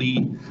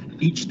weekly,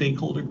 each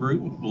stakeholder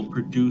group will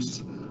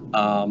produce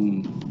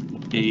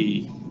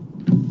a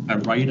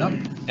write-up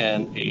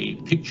and a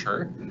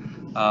picture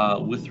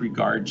with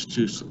regards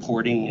to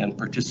supporting and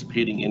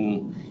participating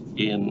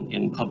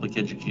in public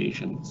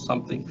education,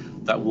 something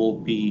that will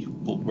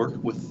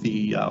work with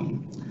the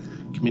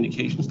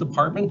communications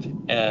department,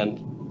 and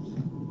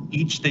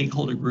each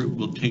stakeholder group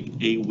will take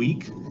a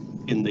week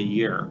in the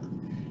year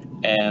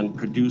and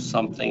produce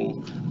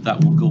something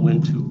that will go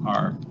into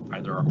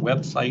either our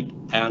website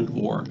and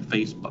or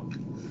Facebook,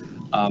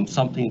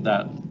 something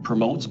that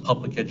promotes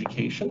public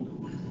education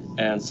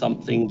and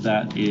something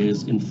that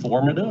is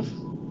informative,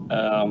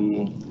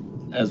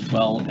 as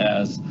well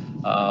as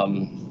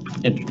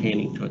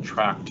entertaining to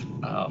attract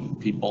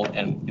people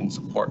and in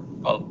support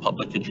of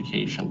public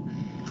education.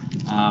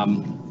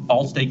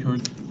 All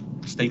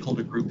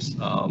stakeholder groups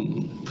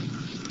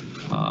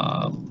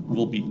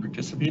will be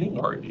participating,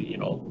 or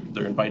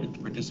they're invited to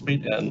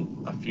participate, and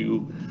a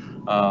few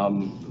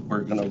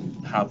we're going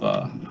to have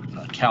a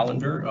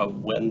calendar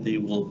of when they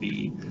will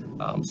be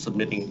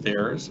submitting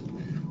theirs.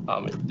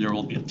 There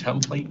will be a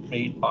template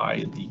made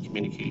by the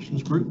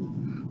communications group,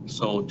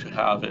 so to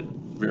have it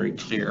very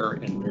clear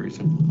and very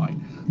simplified,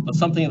 but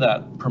something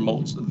that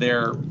promotes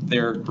their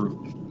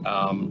group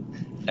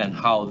and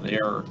how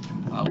they're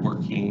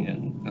working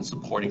and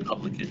supporting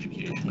public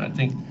education. I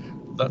think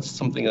that's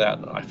something that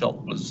I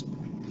felt was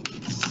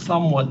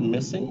somewhat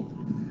missing,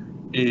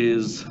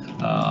 is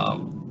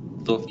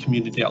the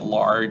community at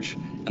large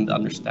and the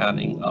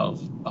understanding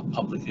of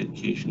public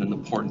education and the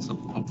importance of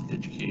public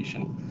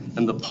education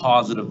and the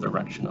positive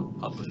direction of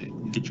public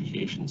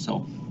education.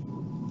 So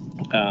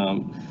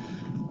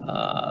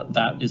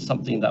that is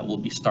something that will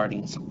be starting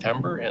in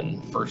September,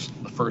 and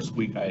the first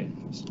week I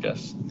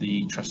suggest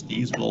the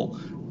trustees will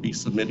be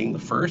submitting the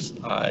first.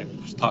 I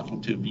was talking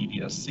to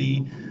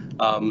BDSC.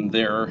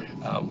 They're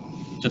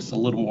just a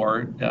little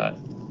more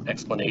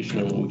explanation,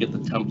 and when we get the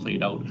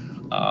template out,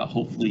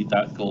 hopefully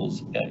that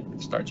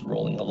starts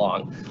rolling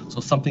along. So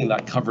something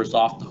that covers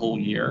off the whole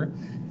year,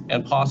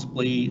 and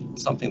possibly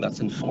something that's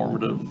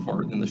informative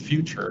for in the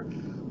future,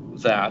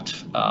 that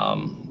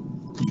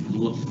you can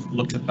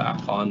look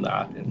back on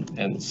that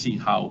and see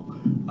how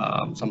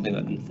something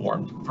that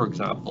informed, for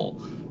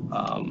example,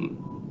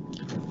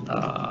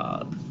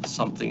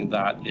 something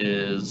that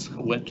is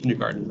wet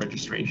kindergarten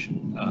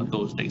registration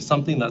those days,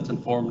 something that's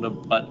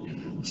informative, but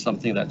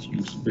something that's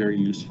very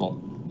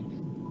useful.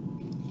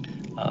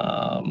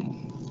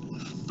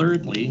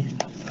 Thirdly,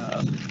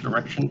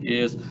 direction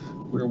is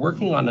we're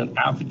working on an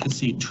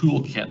advocacy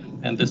toolkit,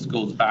 and this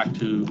goes back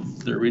to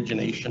the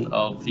origination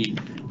of the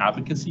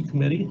advocacy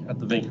committee at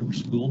the Vancouver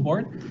School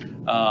Board.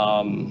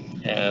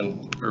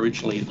 And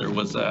originally there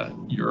was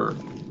your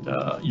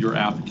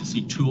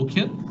advocacy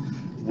toolkit,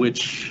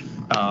 which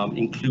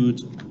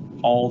includes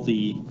all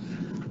the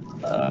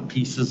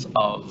pieces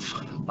of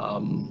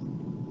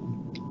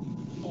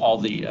all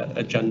the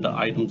agenda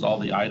items, all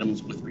the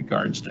items with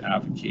regards to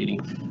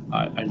advocating.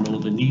 I know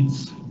the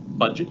Needs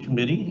Budget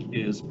Committee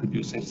is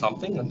producing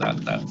something, and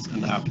that's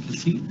an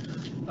advocacy.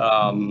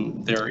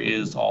 There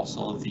is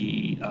also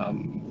the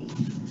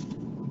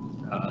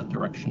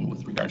direction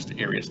with regards to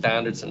area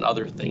standards and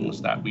other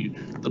things that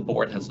the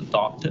board has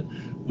adopted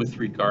with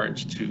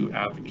regards to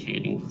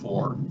advocating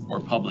for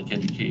public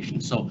education.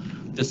 So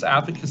this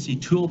advocacy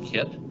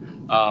toolkit,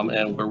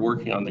 and we're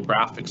working on the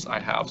graphics. I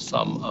have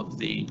some of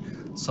the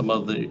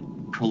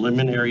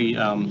preliminary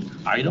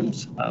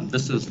items.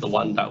 This is the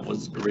one that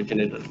was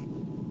originated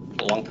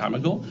a long time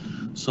ago.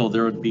 So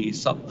there would be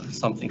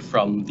something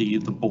from the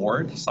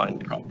board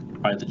signed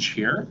by the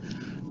chair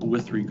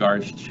with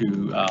regards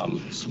to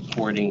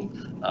supporting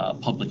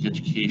public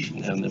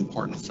education and the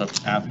importance of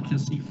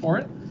advocacy for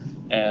it.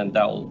 And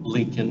that'll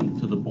link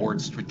into the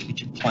board's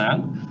strategic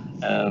plan.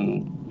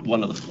 And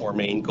one of the four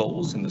main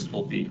goals, and this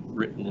will be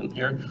written in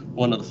here,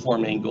 one of the four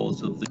main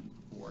goals of the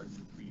board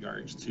with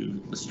regards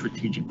to the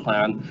strategic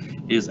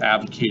plan is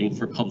advocating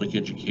for public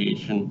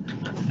education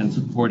and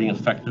supporting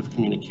effective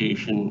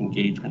communication,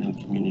 engagement, and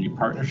community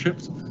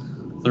partnerships.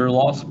 There will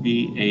also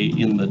be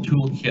in the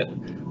toolkit,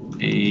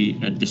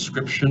 a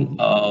description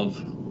of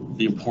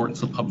the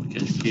importance of public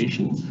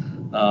education.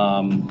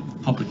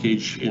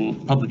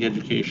 Public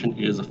education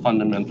is a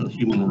fundamental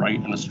human right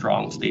in a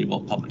strong, stable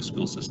public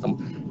school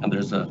system, and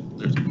there's a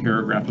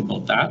paragraph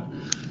about that.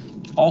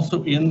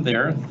 Also in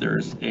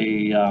there's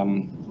a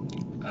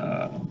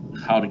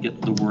how to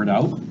get the word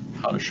out,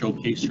 how to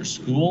showcase your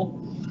school,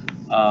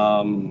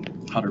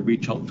 how to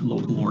reach out to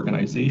local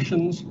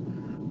organizations,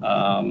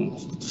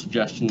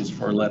 suggestions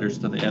for letters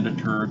to the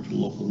editor, to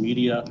local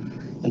media,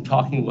 and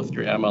talking with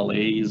your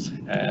MLAs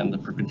and the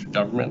provincial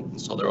government.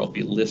 So there will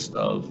be a list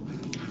of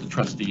the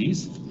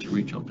trustees to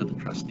reach out to the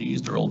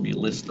trustees. There will be a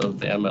list of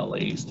the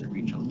MLAs to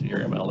reach out to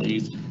your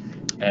MLAs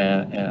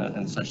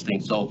and such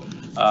things. So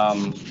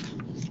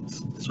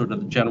sort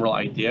of the general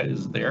idea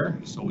is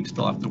there. So we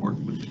still have to work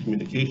with the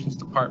communications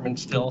department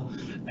still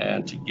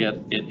and to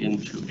get it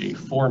into a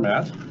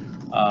format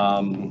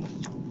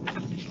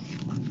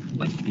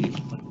like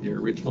the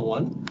original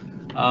one.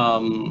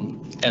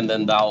 And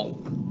then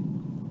they'll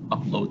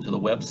upload to the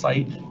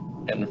website,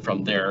 and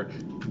from there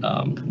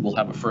we'll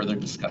have a further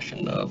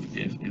discussion of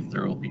if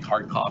there will be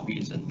hard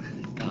copies and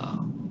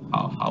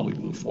how we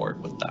move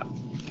forward with that.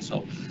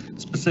 So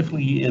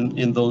specifically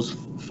in those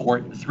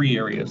three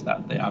areas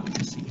that the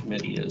advocacy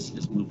committee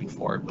is moving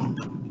forward with.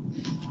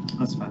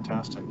 That's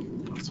fantastic.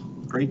 That's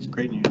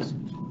great news.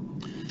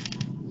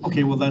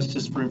 Okay, well, that's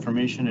just for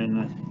information,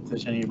 and if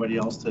there's anybody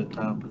else that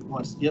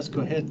wants, yes,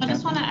 go ahead. I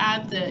just want to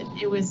add that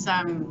it was,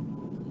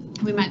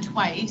 we met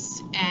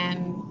twice,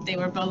 and they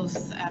were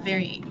both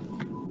very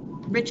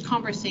rich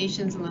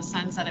conversations in the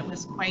sense that it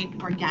was quite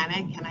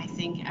organic, and I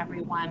think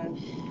everyone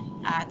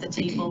at the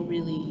table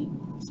really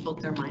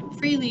spoke their mind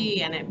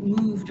freely, and it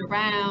moved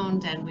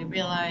around, and we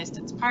realized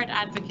it's part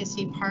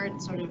advocacy,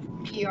 part sort of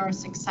PR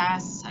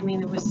success. I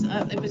mean,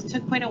 it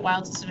took quite a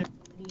while to sort of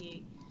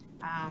delineate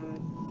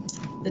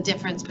the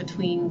difference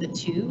between the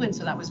two, and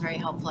so that was very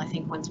helpful, I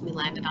think, once we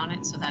landed on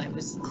it, so that it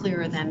was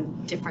clearer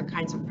than different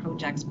kinds of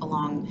projects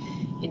belong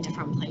in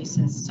different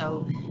places.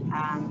 So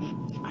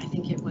I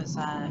think it was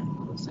a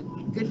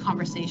good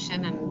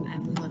conversson,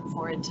 and we look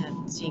forward to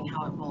seeing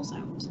how it rolls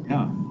out.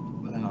 Yeah,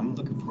 and I'm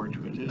looking forward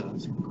to it too.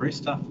 That's great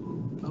stuff.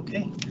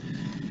 Okay,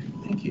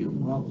 thank you.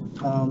 Well,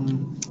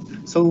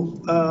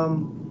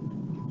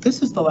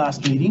 this is the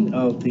last meeting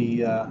of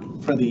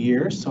for the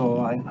year,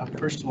 so I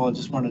first of all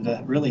just wanted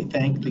to really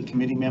thank the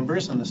committee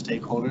members and the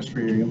stakeholders for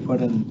your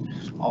input and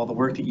all the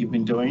work that you've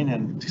been doing,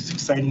 and this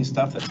exciting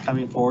stuff that's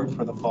coming forward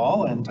for the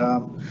fall. And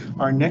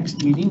our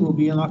next meeting will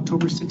be on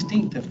October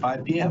 16th at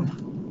 5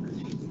 p.m.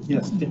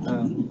 Yes.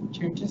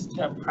 Chair, just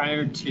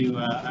prior to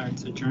our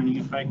adjourning,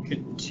 if I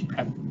could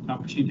have an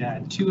opportunity to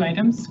add two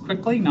items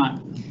quickly,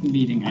 not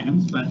meeting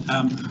items, but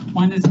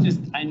one is just,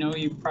 I know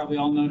you've probably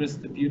all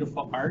noticed the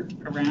beautiful art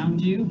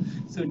around you.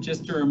 So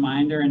just a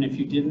reminder, and if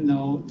you didn't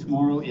know,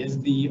 tomorrow is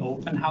the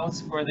open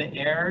house for the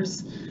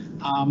heirs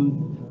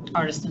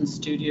artisan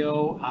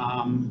studio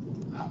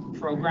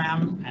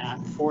program at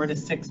 4 to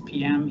 6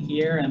 p.m.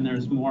 here, and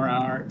there's more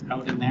art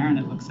out in there, and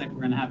it looks like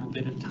we're going to have a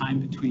bit of time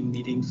between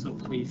meetings, so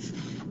please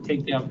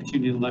take the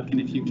opportunity to look, and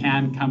if you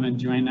can, come and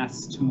join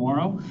us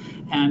tomorrow.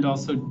 And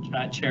also,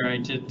 Chair, I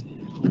did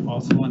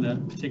also want to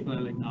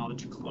particularly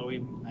acknowledge Chloe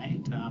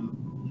Knight,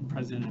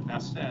 President of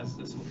VESTA, as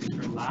this will be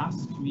her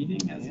last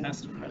meeting as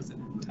VESTA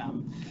President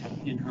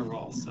in her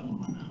role, so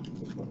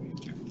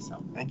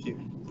thank you.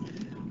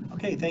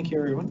 Okay, thank you,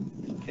 everyone.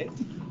 Okay.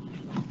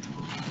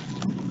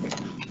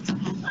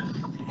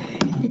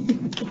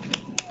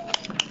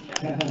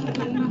 Yeah,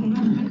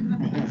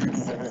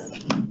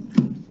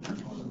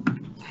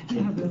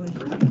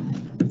 really.